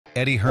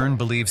Eddie Hearn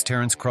believes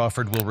Terence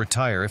Crawford will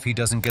retire if he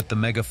doesn't get the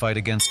mega fight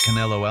against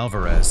Canelo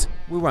Alvarez.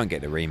 We won't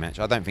get the rematch.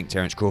 I don't think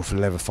Terence Crawford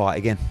will ever fight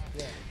again.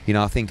 You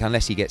know, I think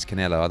unless he gets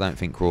Canelo, I don't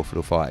think Crawford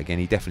will fight again.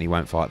 He definitely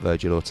won't fight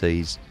Virgil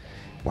Ortiz.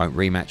 Won't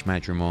rematch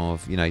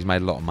Madrimov. You know, he's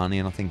made a lot of money,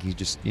 and I think he's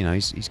just, you know,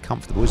 he's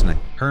comfortable, isn't he?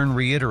 Hearn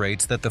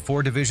reiterates that the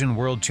 4-division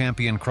world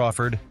champion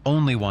Crawford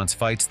only wants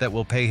fights that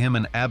will pay him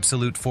an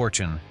absolute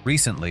fortune.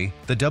 Recently,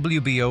 the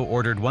WBO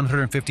ordered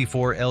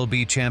 154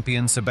 lb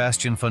champion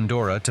Sebastian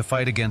Fundora to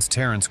fight against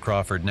Terence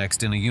Crawford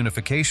next in a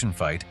unification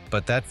fight,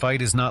 but that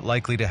fight is not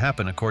likely to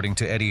happen according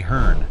to Eddie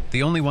Hearn.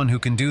 The only one who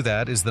can do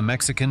that is the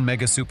Mexican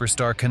mega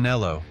superstar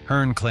Canelo.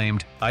 Hearn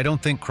claimed, "I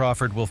don't think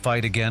Crawford will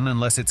fight again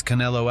unless it's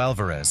Canelo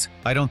Alvarez.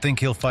 I don't think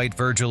he'll fight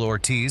Virgil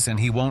Ortiz, and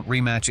he won't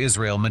rematch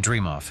Israel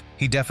Madrimov.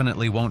 He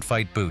definitely won't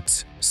fight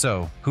Boots.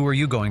 So, who are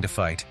you going to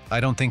fight? I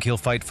don't think he'll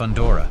fight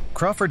Fundora."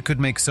 Crawford could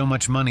make so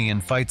much money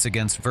in fights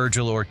against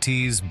Virgil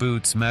Ortiz,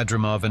 Boots,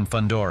 Madrimov, and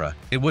Fundora.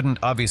 It wouldn't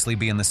obviously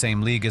be in the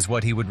same league as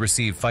what he would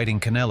receive fighting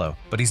Canelo,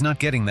 but he's not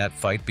getting that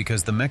fight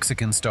because the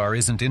Mexican star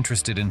isn't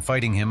interested in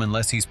fighting him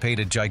unless he's paid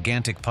a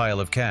gigantic pile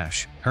of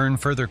cash. Hearn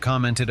further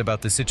commented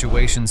about the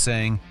situation,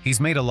 saying, "He's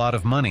made a lot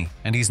of money,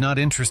 and he's not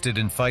interested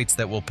in fights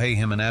that will pay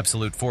him an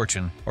absolute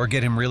fortune or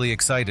get him really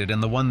excited,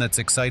 and the one that's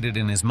excited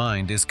in his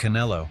mind is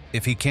Canelo.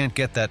 If he can't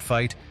get that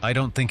fight, I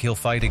don't think he'll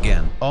fight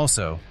again."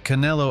 Also,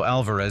 Canelo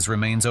Alvarez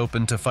remains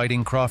open to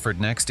fighting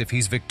Crawford next if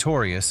he's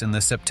victorious in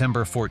the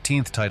September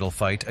 14th title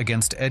fight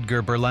against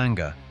Edgar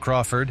Berlanga.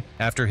 Crawford,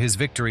 after his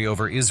victory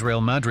over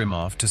Israel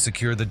Madrimov to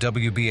secure the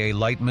WBA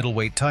light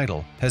middleweight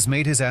title, has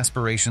made his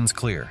aspirations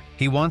clear.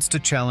 He wants to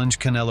challenge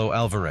Canelo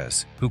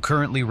Alvarez, who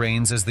currently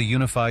reigns as the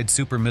unified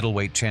super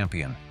middleweight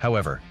champion.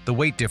 However, the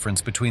weight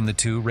difference between the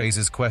two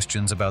raises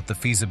questions about the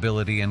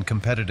feasibility and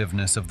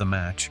competitiveness of the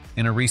match.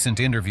 In a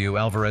recent interview,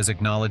 Alvarez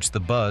acknowledged the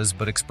buzz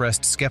but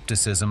expressed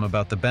skepticism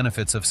about the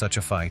benefits of such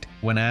a fight.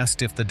 When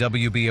asked if the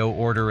WBO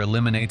order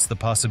eliminates the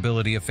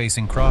possibility of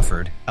facing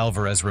Crawford,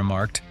 Alvarez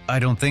remarked, "I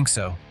don't think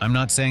so. I'm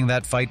not saying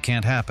that fight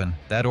can't happen.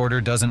 That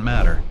order doesn't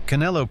matter."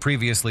 Canelo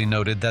previously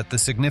noted that the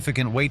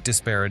significant weight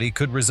disparity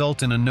could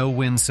result in a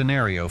no-win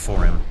scenario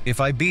for him.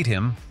 "If I beat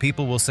him,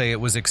 people will say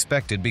it was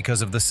expected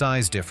because of the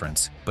size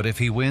difference. But if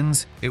he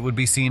wins, it would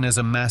be seen as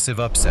a massive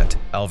upset,"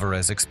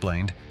 Alvarez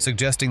explained,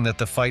 suggesting that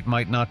the fight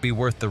might not be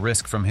worth the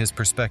risk from his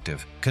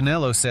perspective.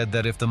 Canelo said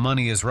that if the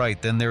money is right,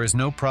 then there is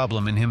no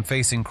problem in him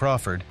facing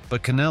Crawford,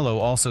 but Canelo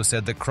also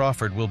said that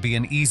Crawford will be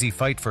an easy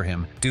fight for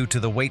him due to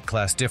the weight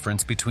class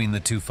difference between the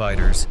two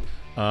fighters.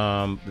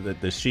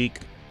 The Sheik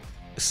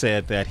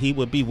said that he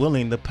would be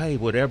willing to pay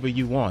whatever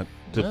you want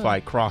to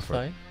fight Crawford.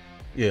 Fine.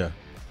 Yeah.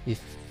 If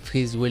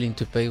he's willing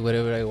to pay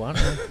whatever I want,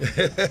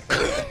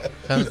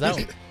 hands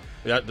down.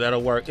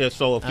 That'll work.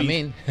 So if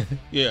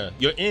yeah,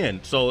 you're in.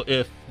 So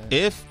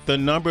if the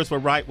numbers were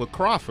right with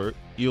Crawford,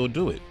 you'll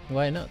do it.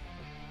 Why not?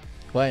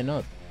 Why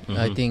not?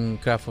 I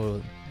think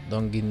Crawford,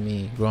 don't get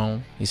me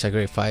wrong, he's a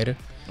great fighter.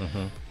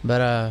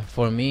 But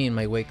for me, in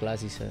my weight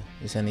class,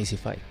 it's an easy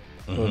fight.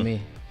 For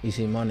me,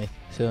 easy money.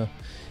 So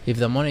if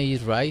the money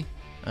is right,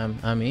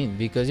 I'm in.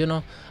 Because, you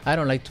know, I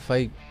don't like to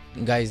fight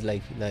guys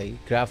like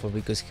Crawford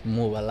because he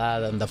move a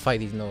lot and the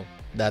fight is not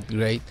that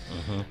great.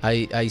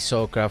 I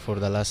saw Crawford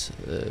the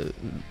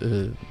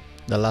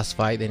last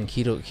fight, and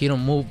he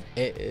don't move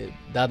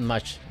that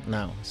much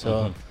now.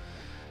 So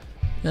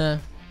yeah,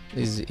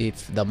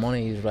 if the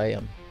money is right,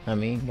 I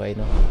mean, why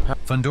not?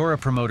 Fundora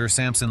promoter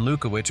Samson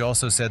Lukowicz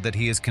also said that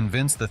he is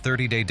convinced the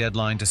 30-day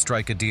deadline to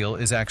strike a deal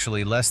is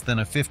actually less than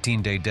a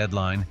 15-day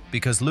deadline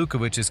because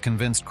Lukowicz is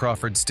convinced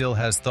Crawford still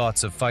has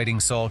thoughts of fighting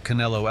Saul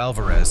Canelo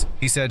Alvarez.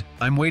 He said,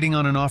 "I'm waiting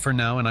on an offer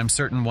now, and I'm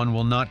certain one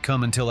will not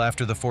come until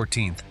after the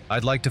 14th.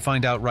 I'd like to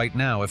find out right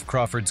now if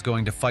Crawford's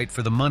going to fight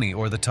for the money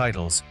or the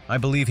titles. I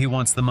believe he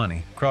wants the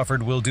money.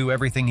 Crawford will do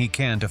everything he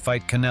can to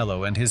fight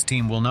Canelo, and his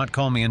team will not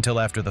call me until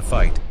after the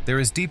fight." There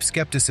is deep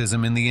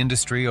skepticism in the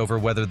industry over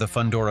whether the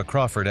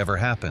Fundora-Crawford ever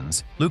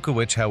happens.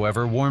 Lukowicz,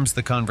 however, warms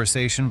the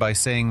conversation by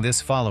saying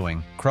this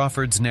following: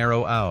 "Crawford's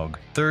narrow AUG.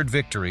 Third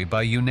victory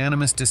by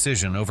unanimous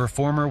decision over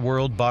former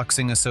World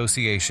Boxing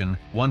Association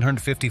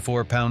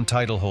 154-pound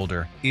title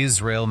holder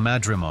Israel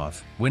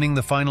Madrimov. Winning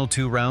the final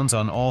 2 rounds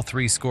on all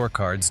 3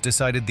 scorecards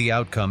decided the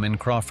outcome in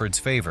Crawford's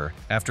favor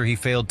after he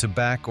failed to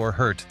back or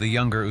hurt the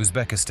younger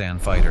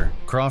Uzbekistan fighter.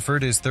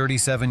 Crawford is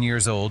 37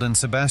 years old, and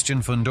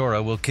Sebastian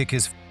Fundora will kick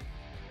his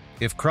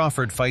If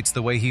Crawford fights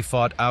the way he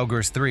fought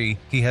Augurs 3,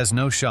 he has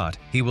no shot.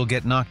 He will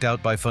get knocked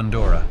out by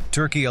Fundora."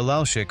 Turki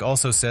Alalshik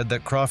also said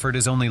that Crawford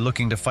is only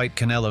looking to fight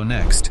Canelo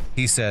next.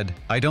 He said,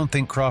 "I don't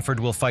think Crawford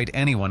will fight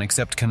anyone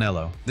except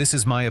Canelo. This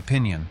is my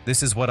opinion.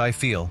 This is what I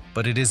feel,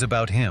 but it is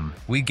about him.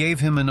 We gave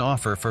him an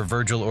offer for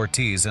Virgil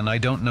Ortiz, and I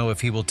don't know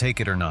if he will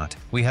take it or not.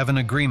 We have an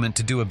agreement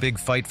to do a big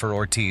fight for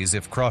Ortiz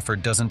if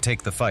Crawford doesn't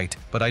take the fight,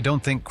 but I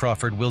don't think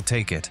Crawford will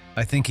take it.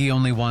 I think he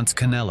only wants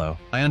Canelo.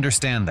 I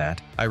understand that.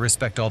 I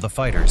respect all the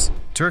fighters."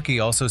 Turki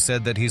also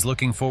said that he's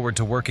looking forward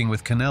to working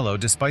with Canelo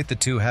despite the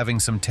two having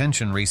some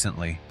tension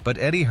recently. But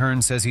Eddie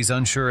Hearn says he's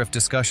unsure if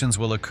discussions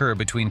will occur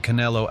between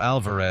Canelo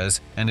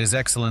Alvarez and His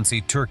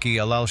Excellency Turki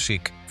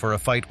Alalshik for a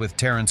fight with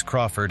Terence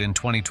Crawford in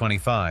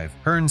 2025.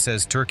 Hearn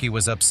says Turkey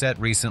was upset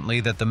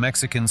recently that the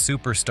Mexican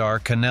superstar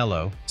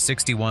Canelo,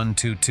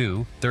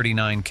 61-2,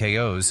 39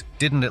 KOs,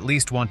 didn't at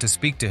least want to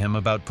speak to him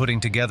about putting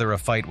together a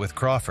fight with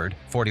Crawford,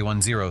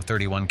 41-0,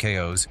 31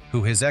 KOs,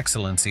 who His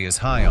Excellency is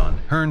high on.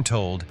 Hearn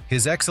told,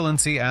 His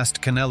Excellency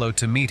asked Canelo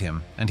to meet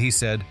him, and he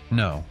said,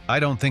 no, I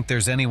don't think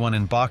there's anyone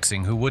in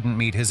boxing who wouldn't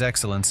meet His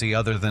Excellency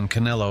other than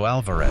Canelo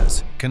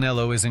Alvarez.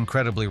 Canelo is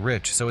incredibly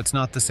rich, so it's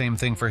not the same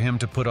thing for him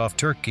to put off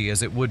Turkey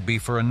as it would be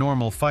for a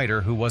normal fighter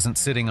who wasn't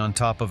sitting on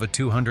top of a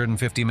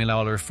 $250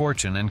 million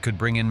fortune and could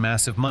bring in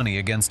massive money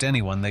against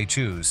anyone they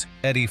choose.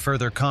 Eddie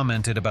further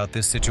commented about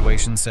this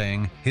situation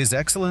saying, His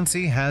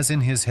Excellency has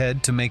in his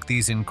head to make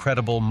these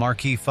incredible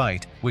marquee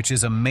fight, which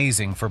is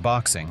amazing for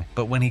boxing,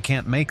 but when he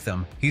can't make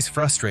them, he's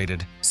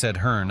frustrated, said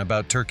Hearn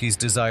about Turkey's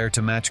desire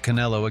to match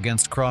Canelo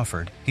against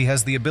Crawford. He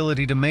has the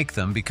ability to make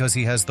them because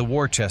he has the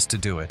war chest to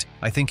do it.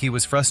 I think he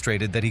was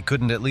frustrated that he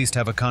couldn't at least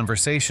have a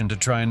conversation to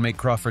try and make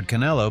Crawford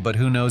Canelo, but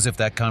who knows if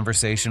that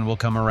conversation will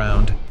come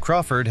around.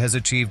 Crawford has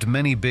achieved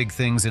many big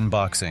things in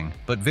boxing,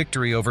 but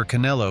victory over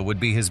Canelo would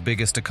be his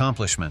biggest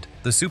accomplishment.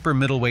 The super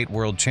middleweight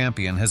world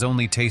champion has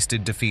only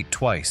tasted defeat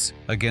twice,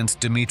 against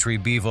Dimitri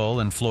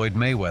Bivol and Floyd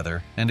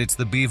Mayweather, and it's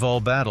the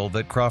Bivol battle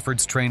that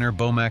Crawford's trainer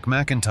Bomac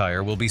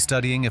McIntyre will be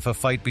studying if a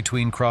fight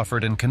between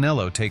Crawford and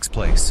Canelo takes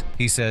place.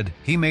 He said,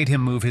 he made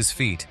him move his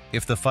feet.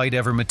 If the fight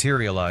ever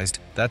materialized,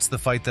 that's the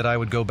fight that I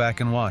would go back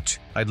and watch.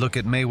 I'd look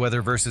at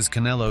Mayweather versus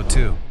Canelo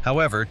too.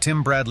 However,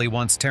 Tim Bradley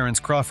wants Terence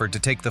Crawford to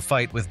take the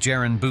fight with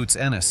Jaron Boots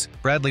Ennis.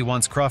 Bradley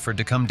wants Crawford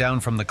to come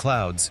down from the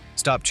clouds,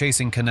 stop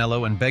chasing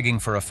Canelo and begging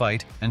for a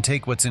fight, and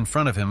take what's in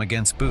front of him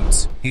against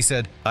Boots. He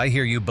said, I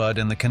hear you, bud,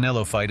 and the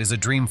Canelo fight is a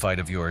dream fight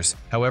of yours.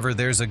 However,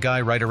 there's a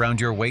guy right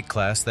around your weight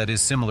class that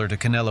is similar to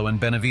Canelo and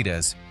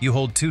Benavidez. You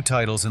hold 2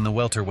 titles in the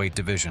welterweight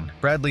division.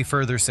 Bradley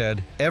further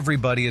said,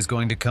 everybody is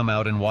going to come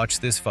out and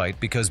watch this fight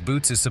because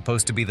Boots is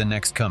supposed to be the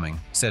next coming,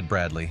 said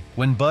Bradley.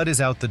 When Bud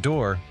is out the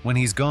door, when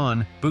he's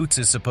gone, Boots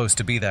is supposed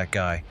to be that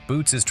guy.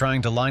 Boots is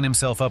trying to line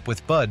himself up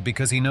with Bud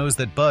because he knows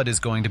that Bud is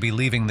going to be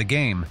leaving the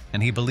game,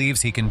 and he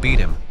believes he can beat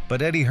him.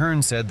 But Eddie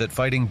Hearn said that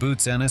fighting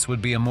Boots Ennis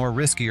would be a more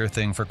riskier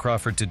thing for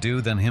Crawford to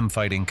do than him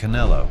fighting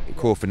Canelo.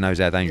 Crawford knows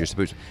how dangerous the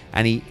Boots,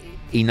 and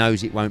he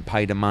knows it won't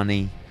pay the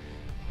money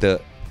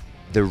that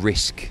the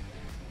risk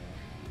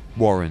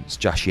warrants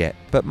just yet.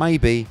 But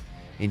maybe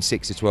in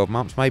 6 to 12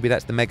 months, maybe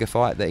that's the mega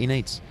fight that he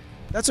needs.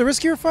 That's a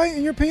riskier fight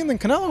in your opinion than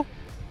Canelo?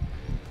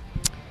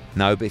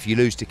 No, but if you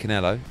lose to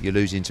Canelo, you're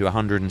losing to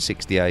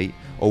 168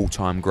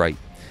 all-time great.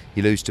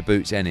 You lose to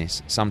Boots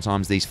Ennis,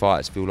 sometimes these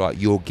fighters feel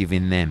like you're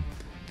giving them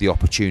the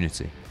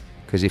opportunity.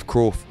 Because if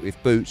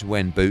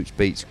when Boots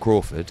beats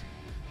Crawford,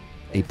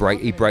 he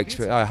breaks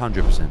for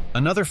 100%.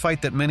 Another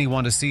fight that many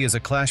want to see is a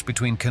clash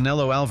between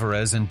Canelo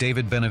Alvarez and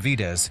David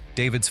Benavidez.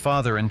 David's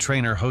father and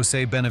trainer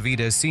Jose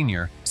Benavidez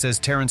Sr. says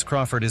Terence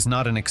Crawford is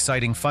not an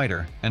exciting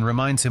fighter and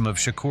reminds him of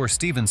Shakur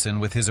Stevenson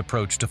with his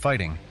approach to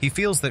fighting. He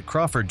feels that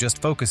Crawford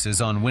just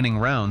focuses on winning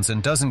rounds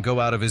and doesn't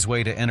go out of his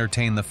way to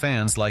entertain the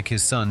fans like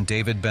his son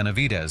David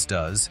Benavidez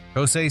does.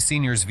 Jose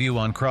Sr.'s view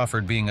on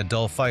Crawford being a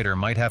dull fighter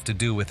might have to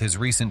do with his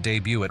recent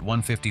debut at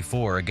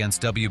 154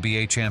 against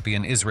WBA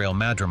champion Israel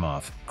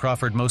Madrimov.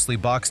 Crawford mostly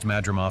boxed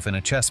Madrimov in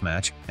a chess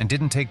match and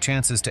didn't take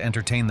chances to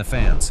entertain the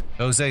fans.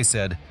 Jose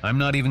said, I'm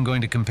not even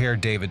going to compare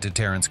David to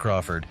Terence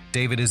Crawford.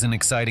 David is an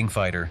exciting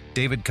fighter.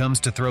 David comes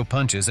to throw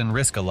punches and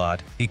risk a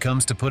lot. He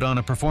comes to put on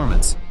a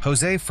performance.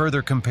 Jose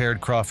further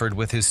compared Crawford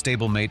with his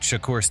stablemate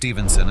Shakur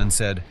Stevenson and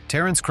said,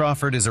 Terence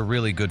Crawford is a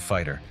really good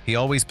fighter. He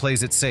always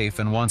plays it safe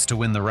and wants to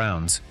win the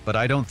rounds, but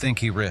I don't think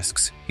he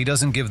risks. He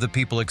doesn't give the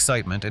people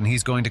excitement and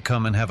he's going to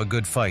come and have a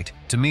good fight.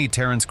 To me,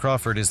 Terence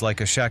Crawford is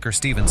like a Shakur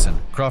Stevenson.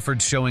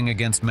 Crawford's showing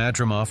against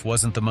Madrimov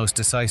wasn't the most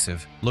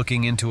decisive.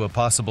 Looking into a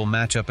possible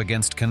matchup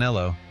against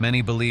Canelo,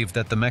 many believed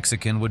that the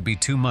Mexican would be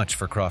too much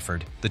for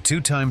Crawford. The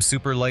 2-time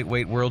super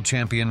lightweight world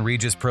champion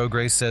Regis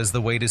Prograis says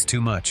the weight is too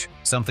much,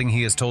 something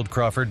he has told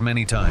Crawford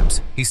many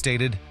times. He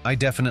stated, I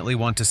definitely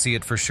want to see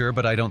it for sure,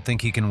 but I don't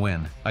think he can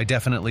win. I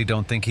definitely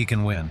don't think he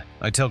can win.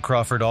 I tell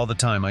Crawford all the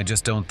time, I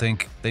just don't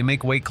think. They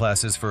make weight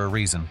classes for a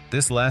reason.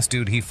 This last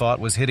dude he fought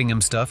was hitting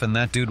him stuff and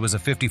that dude was a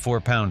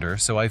 54-pounder,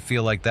 so I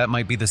feel like that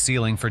might be the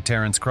ceiling for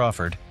Terence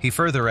Crawford. He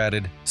further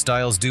added,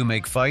 styles do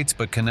make fights,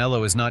 but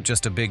Canelo is not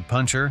just a big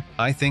puncher.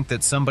 I think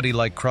that somebody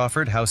like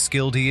Crawford, how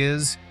skilled he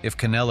is, if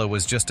Canelo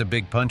was just a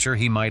big puncher,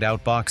 he might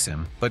outbox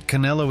him. But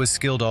Canelo is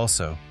skilled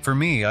also. For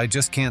me, I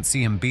just can't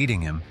see him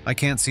beating him. I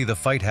can't see the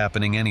fight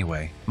happening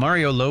anyway.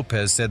 Mario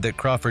Lopez said that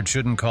Crawford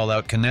shouldn't call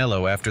out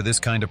Canelo after this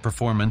kind of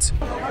performance.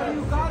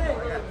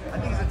 I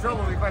think he's in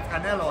trouble if he fights with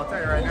Canelo, I'll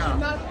tell you right now.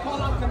 Not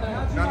call out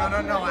Canelo.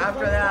 No.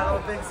 After that, I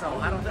don't think so.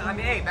 I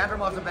mean, hey,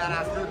 Madrimov's a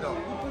badass dude, though.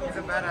 He's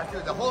a badass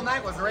dude. The whole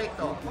night was great,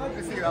 though. Good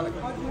to see you,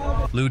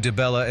 Alex. Lou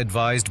DiBella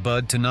advised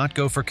Bud to not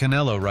go for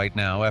Canelo right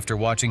now after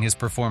watching his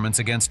performance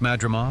against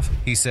Madrimov.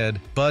 He said,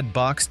 Bud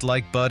boxed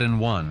like Bud and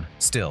won.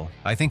 Still,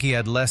 I think he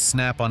had less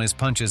snap on his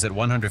punches at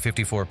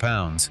 154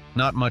 pounds.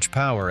 Not much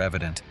power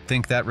evident.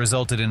 Think that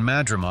resulted in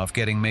Madrimov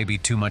getting maybe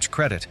too much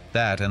credit.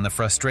 That and the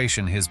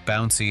frustration his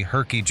bouncy,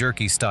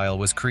 herky-jerky style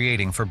was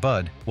creating for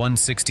Bud.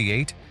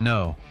 168?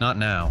 No, not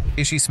now.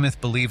 Ishii Smith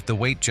believed the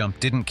weight jump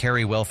didn't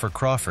carry well for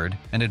Crawford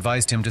and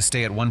advised him to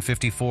stay at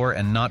 154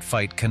 and not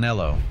fight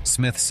Canelo.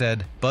 Smith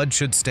said, Bud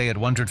should stay at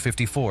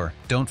 154.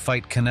 Don't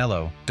fight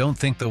Canelo. Don't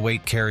think the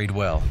weight carried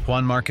well.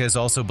 Juan Marquez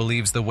also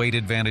believes the weight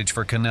advantage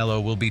for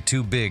Canelo will be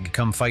too big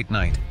come fight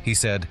night. He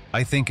said,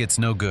 I think it's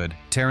no good.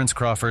 Terence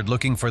Crawford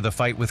looking for the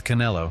fight with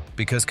Canelo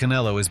because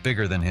Canelo is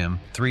bigger than him.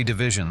 3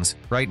 divisions.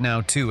 Right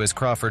now 2 as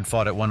Crawford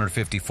fought at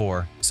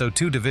 154. So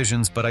 2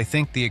 divisions, but I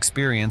think the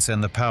experience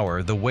and the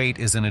power, the weight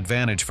is an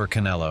advantage for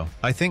Canelo.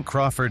 I think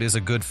Crawford is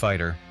a good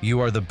fighter. You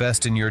are the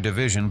best in your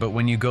division, but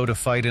when you go to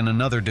fight in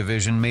another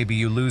division, maybe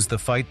you lose the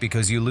fight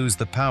because you lose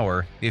the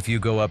power if you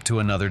go up to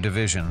another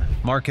division.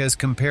 Marquez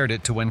compared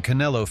it to when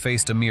Canelo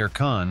faced Amir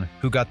Khan,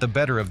 who got the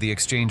better of the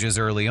exchanges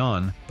early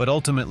on, but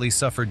ultimately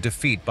suffered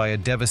defeat by a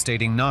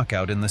devastating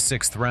knockout in the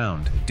 6th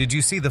round. Did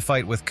you see the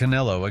fight with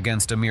Canelo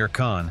against Amir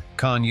Khan?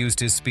 Khan used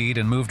his speed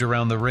and moved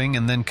around the ring,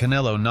 and then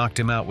Canelo knocked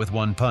him out with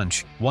 1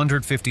 punch.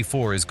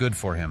 154 is good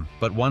for him,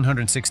 but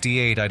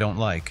 168 I don't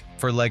like.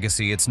 For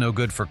legacy, it's no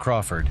good for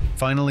Crawford.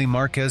 Finally,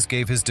 Marquez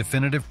gave his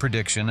definitive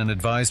prediction and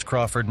advised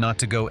Crawford not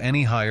to go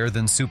any higher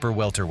than super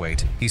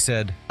welterweight. He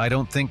said, I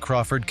don't think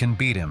Crawford can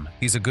beat him.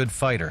 He's a good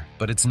fighter,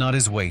 but it's not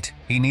his weight.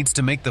 He needs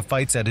to make the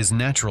fights at his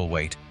natural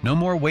weight. No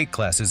more weight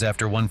classes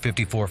after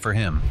 154 for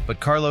him. But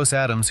Carlos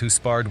Adams, who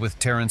sparred with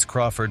Terence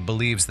Crawford,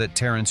 believes that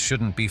Terence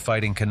shouldn't be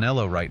fighting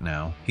Canelo right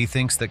now. He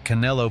thinks that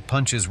Canelo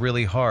punches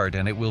really hard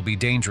and it will be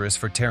dangerous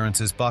for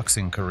Terence's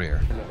boxing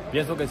career.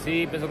 Pienso que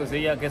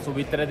sí, ya que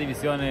subí 3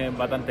 divisiones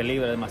bastante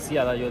libre,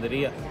 demasiada yo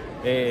diría.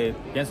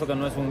 Pienso que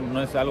no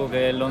es algo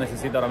que él lo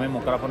necesita ahora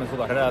mismo. Crawford en su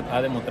carrera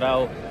ha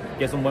demostrado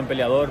que es un buen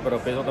peleador, pero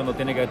pienso que no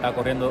tiene que estar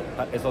corriendo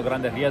esos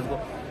grandes riesgos,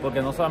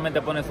 porque no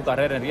solamente pone su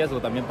carrera en riesgo,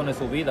 también pone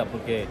su vida,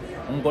 porque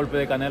un golpe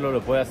de Canelo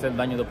le puede hacer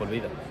daño de por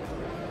vida.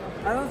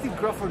 I don't think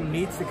Crawford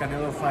needs the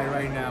Canelo fight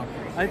right now.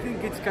 I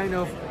think it's kind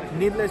of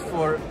needless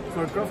for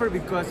Crawford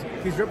because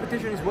his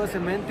reputation is well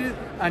cemented,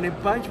 and a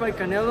punch by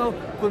Canelo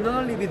could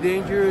not only be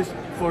dangerous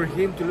for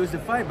him to lose the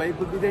fight, but it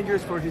could be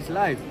dangerous for his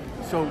life.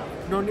 So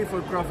no need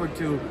for Crawford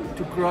to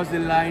cross the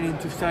line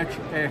into such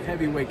a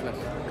heavy weight class.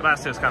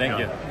 Gracias,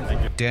 campeón.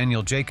 Thank you.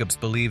 Daniel Jacobs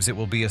believes it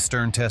will be a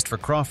stern test for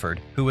Crawford,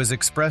 who has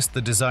expressed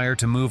the desire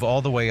to move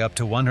all the way up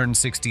to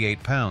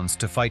 168 pounds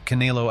to fight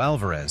Canelo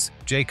Alvarez.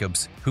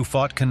 Jacobs, who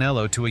fought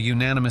Canelo to a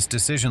unanimous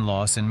decision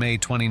loss in May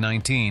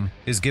 2019,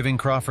 is giving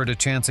Crawford a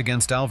chance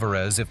against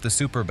Alvarez if the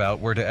super bout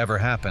were to ever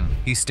happen.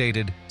 He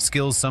stated,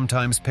 skills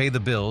sometimes pay the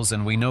bills,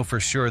 and we know for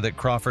sure that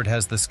Crawford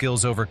has the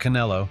skills over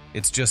Canelo.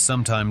 It's just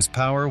sometimes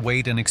power,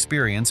 weight, and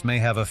experience may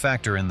have a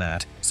factor in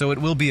that. So it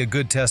will be a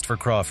good test for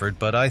Crawford,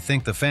 but I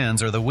think the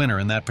fans are the winner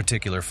in that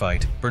particular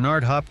fight.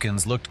 Bernard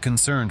Hopkins looked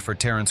concerned for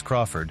Terence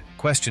Crawford,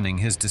 questioning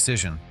his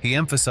decision. He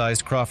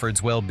emphasized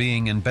Crawford's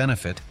well-being and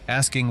benefit,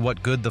 asking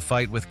what good the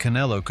fight with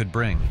Canelo could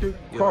bring.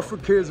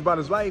 Crawford cares about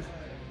his life,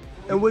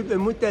 and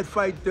with that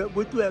fight,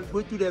 what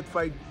do that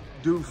fight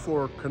do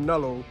for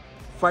Canelo,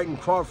 fighting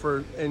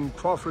Crawford, and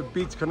Crawford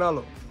beats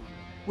Canelo?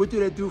 What do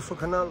that do for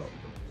Canelo?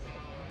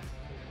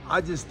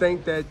 I just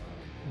think that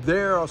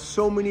there are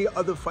so many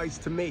other fights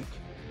to make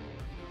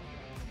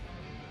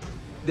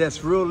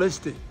that's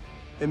realistic,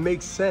 it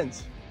makes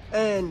sense,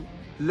 and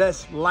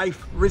less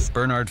life risk.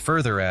 Bernard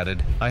further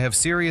added, I have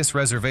serious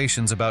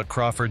reservations about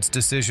Crawford's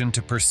decision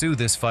to pursue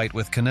this fight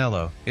with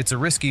Canelo. It's a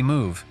risky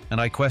move,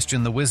 and I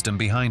question the wisdom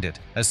behind it.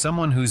 As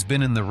someone who's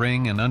been in the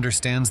ring and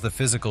understands the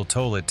physical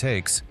toll it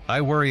takes,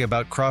 I worry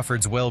about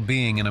Crawford's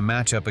well-being in a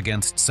matchup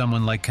against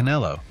someone like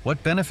Canelo.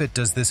 What benefit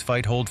does this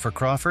fight hold for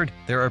Crawford?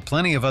 There are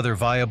plenty of other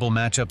viable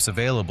matchups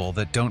available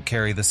that don't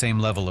carry the same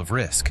level of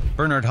risk.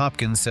 Bernard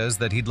Hopkins says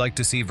that he'd like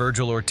to see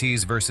Virgil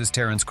Ortiz versus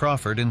Terence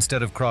Crawford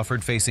instead of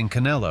Crawford facing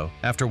Canelo,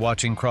 after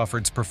watching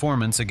Crawford's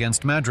performance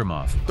against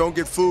Madrimov. Don't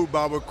get fooled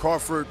by what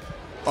Crawford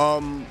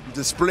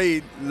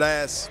displayed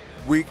last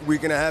week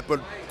and a half,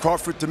 but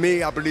Crawford, to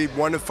me, I believe,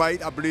 won the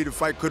fight. I believe the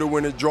fight could have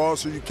won a draw,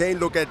 so you can't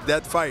look at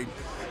that fight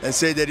and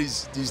say that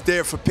he's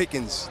there for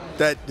pickings,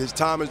 that his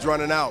time is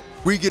running out.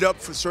 We get up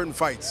for certain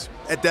fights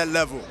at that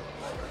level,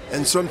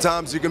 and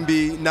sometimes it can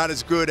be not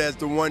as good as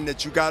the one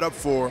that you got up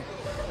for,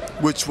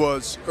 which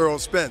was Errol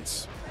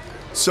Spence.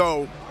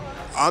 So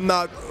I'm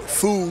not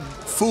fooled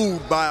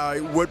by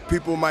what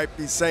people might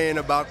be saying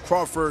about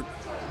Crawford,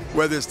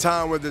 whether it's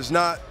time, whether it's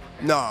not.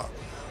 Nah,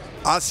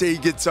 I say he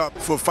gets up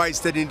for fights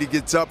that he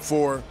gets up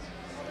for,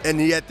 and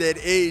he at that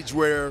age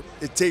where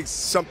it takes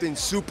something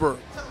super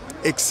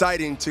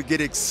exciting to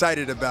get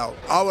excited about.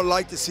 I would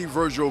like to see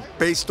Virgil,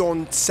 based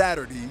on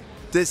Saturday,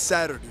 this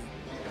Saturday,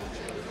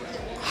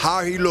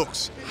 how he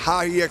looks,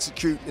 how he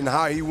executes, and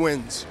how he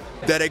wins.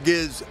 That it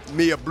gives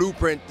me a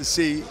blueprint to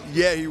see,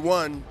 yeah, he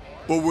won,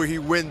 but will he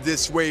win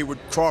this way with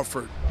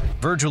Crawford?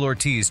 Vergil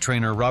Ortiz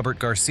trainer Robert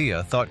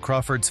Garcia thought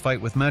Crawford's fight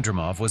with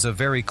Madrimov was a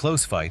very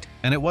close fight,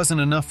 and it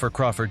wasn't enough for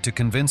Crawford to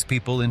convince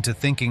people into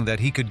thinking that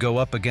he could go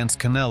up against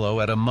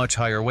Canelo at a much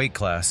higher weight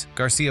class.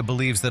 Garcia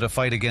believes that a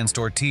fight against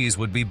Ortiz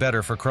would be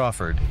better for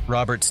Crawford.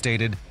 Robert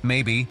stated,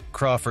 maybe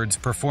Crawford's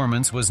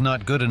performance was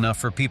not good enough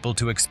for people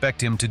to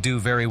expect him to do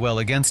very well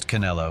against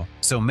Canelo,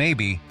 so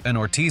maybe an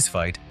Ortiz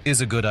fight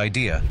is a good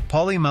idea.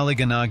 Paulie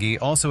Malignaggi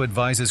also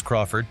advises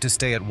Crawford to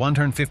stay at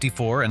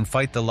 154 and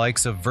fight the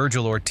likes of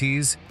Vergil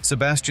Ortiz,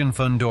 Sebastian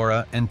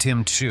Fundora, and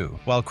Tim Tszyu.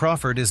 While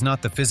Crawford is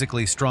not the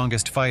physically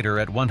strongest fighter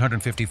at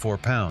 154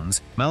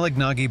 pounds,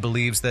 Malignaggi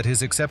believes that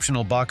his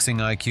exceptional boxing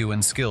IQ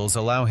and skills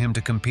allow him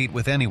to compete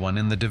with anyone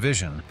in the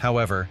division.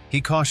 However,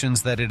 he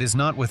cautions that it is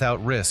not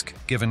without risk,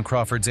 given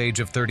Crawford's age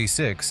of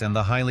 36 and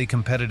the highly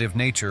competitive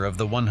nature of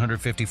the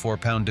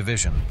 154-pound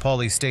division.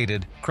 Paulie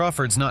stated,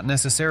 Crawford's not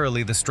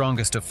necessarily the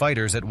strongest of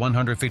fighters at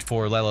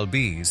 154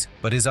 lbs,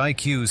 but his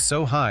IQ's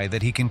so high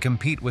that he can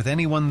compete with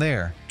anyone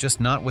there, just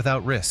not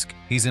without risk.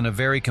 He's in a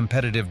very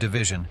competitive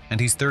division, and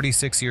he's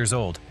 36 years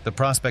old. The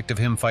prospect of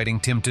him fighting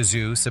Tim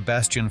Tszyu,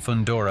 Sebastian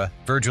Fundora,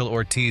 Vergil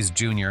Ortiz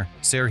Jr.,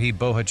 Serhii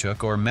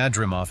Bohachuk, or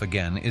Madrimov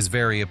again is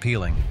very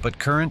appealing. But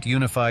current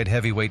unified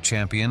heavyweight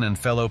champion and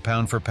fellow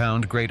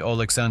pound-for-pound great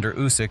Alexander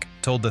Usyk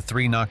told the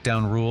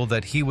 3-knockdown rule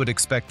that he would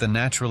expect the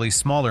naturally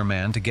smaller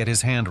man to get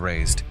his hand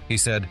raised. He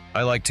said,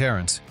 I like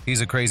Terence.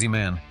 He's a crazy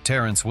man.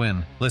 Terence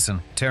win.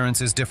 Listen,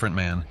 Terence is different,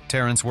 man.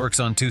 Terence works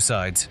on two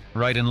sides.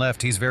 Right and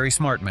left, he's very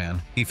smart,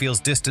 man. He feels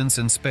distance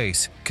and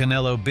space.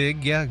 Canelo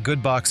big, yeah,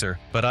 good boxer.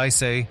 But I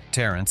say,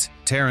 Terence.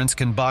 Terence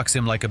can box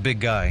him like a big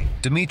guy.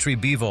 Dmitry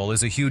Bivol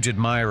is a huge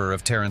admirer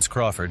of Terence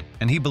Crawford,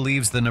 and he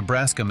believes the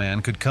Nebraska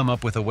man could come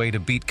up with a way to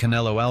beat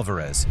Canelo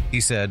Alvarez. He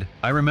said,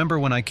 I remember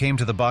when I came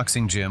to the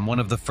boxing gym, one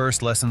of the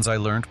first lessons I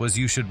learned was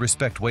you should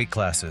respect weight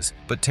classes.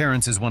 But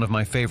Terence is one of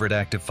my favorite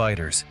active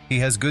fighters. He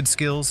has good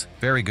skills,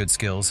 very good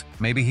skills.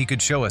 Maybe he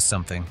could show us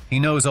something. He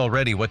knows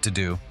already what to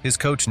do. His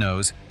coach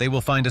knows. They will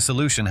find a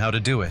solution how to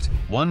do it.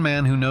 One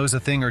man who knows a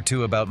thing or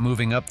two about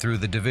moving up through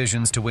the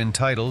divisions to win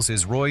titles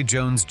is Roy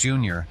Jones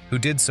Jr., who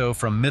did so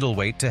from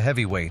middleweight to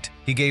heavyweight.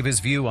 He gave his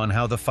view on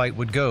how the fight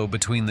would go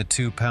between the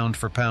two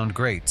pound-for-pound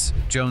greats.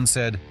 Jones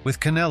said, with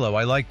Canelo,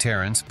 I like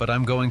Terence, but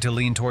I'm going to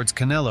lean towards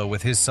Canelo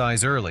with his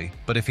size early.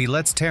 But if he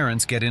lets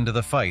Terence get into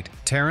the fight,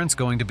 Terence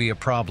going to be a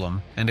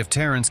problem, and if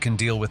Terence can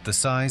deal with the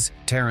size,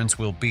 Terence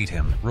will beat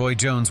him. Roy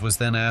Jones was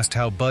then asked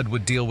how Bud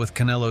would deal with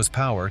Canelo's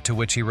power, to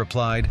which he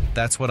replied,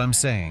 that's what I'm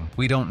saying.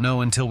 We don't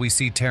know until we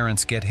see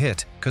Terence get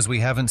hit, because we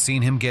haven't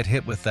seen him get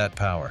hit with that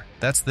power.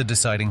 That's the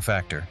deciding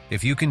factor.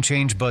 If you can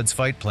change Bud's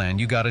fight plan,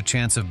 you got a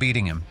chance of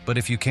beating him. But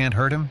if you can't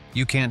hurt him,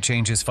 you can't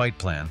change his fight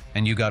plan,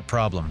 and you got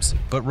problems.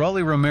 But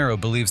Rolly Romero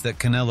believes that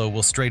Canelo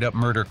will straight up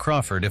murder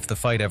Crawford if the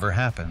fight ever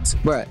happens.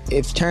 Bruh,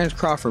 if Terence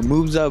Crawford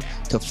moves up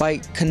to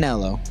fight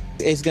Canelo,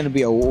 it's gonna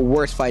be a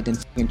worse fight than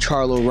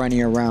Charlo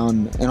running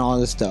around and all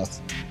this stuff.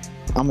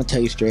 I'm gonna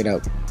tell you straight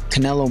up.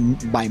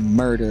 Canelo by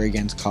murder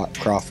against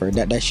Crawford.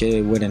 That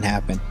shit wouldn't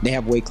happen. They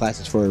have weight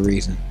classes for a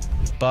reason.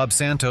 Bob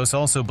Santos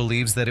also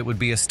believes that it would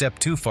be a step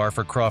too far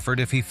for Crawford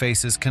if he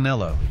faces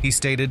Canelo. He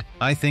stated,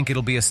 I think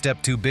it'll be a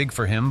step too big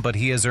for him, but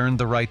he has earned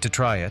the right to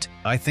try it.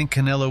 I think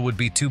Canelo would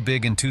be too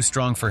big and too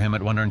strong for him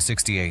at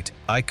 168.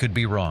 I could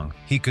be wrong.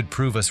 He could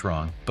prove us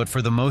wrong. But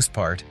for the most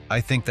part,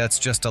 I think that's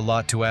just a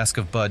lot to ask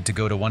of Bud to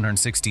go to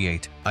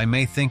 168. I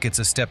may think it's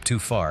a step too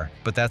far,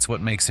 but that's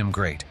what makes him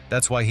great.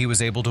 That's why he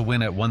was able to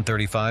win at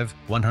 135,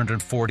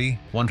 140,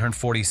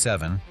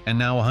 147, and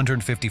now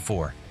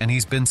 154. And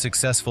he's been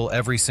successful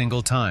every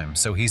single time,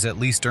 so he's at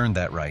least earned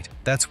that right.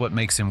 That's what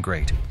makes him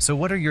great. So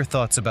what are your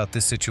thoughts about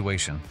this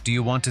situation? Do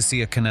you want to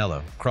see a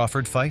Canelo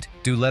Crawford fight?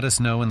 Do let us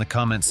know in the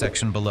comment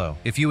section below.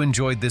 If you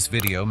enjoyed this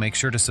video, make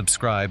sure to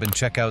subscribe and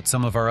check out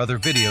some of our other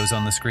videos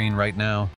on the screen right now.